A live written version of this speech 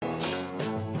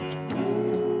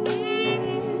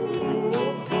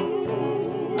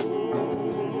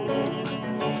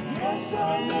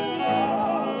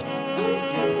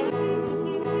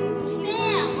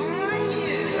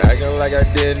like I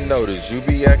didn't notice. You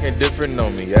be acting different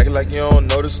on me, acting like you don't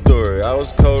know the story. I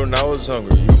was cold and I was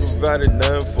hungry, you provided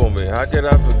nothing for me. How could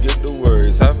I forget the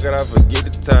words? How could I forget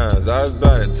the times? I was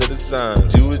blinded to the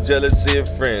signs. You was jealous of your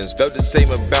friends, felt the same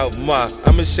about moi.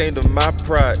 I'm ashamed of my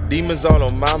pride, demons all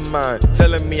on my mind,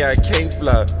 telling me I can't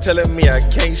fly, telling me I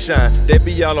can't shine. They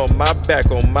be all on my back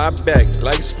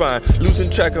like spine. Losing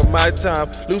track of my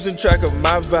time, losing track of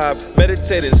my vibe.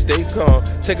 Meditate and stay calm,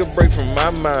 take a break from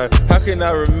my mind. How can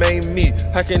I remain me?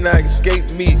 How can I escape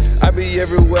me? I be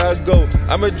everywhere I go,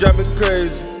 I'ma drive me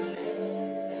crazy.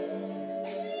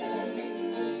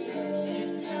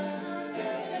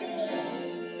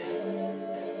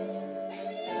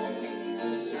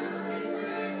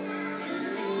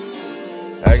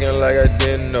 Acting like I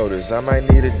didn't notice, I might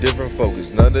need a different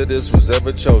focus. None of this was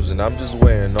ever chosen, I'm just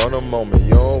waiting on a moment.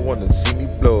 You don't wanna see me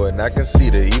blowing, I can see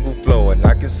the evil flowing.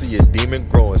 I can see a demon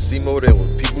growing, see more than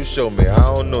what people show me.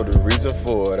 I don't know the reason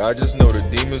for it, I just know the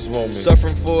demons want me.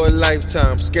 Suffering for a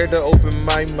lifetime, scared to open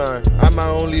my mind. I'm my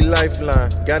only lifeline,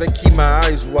 gotta keep my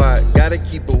eyes wide, gotta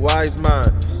keep a wise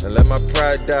mind, and let my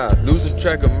pride die. Losing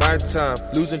track of my time,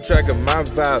 losing track of my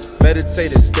vibe.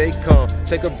 Meditate and stay calm,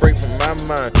 take a break from my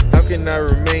mind. How can I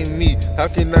remain me? How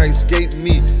can I escape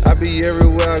me? I be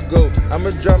everywhere I go, I'ma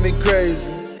drive me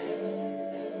crazy.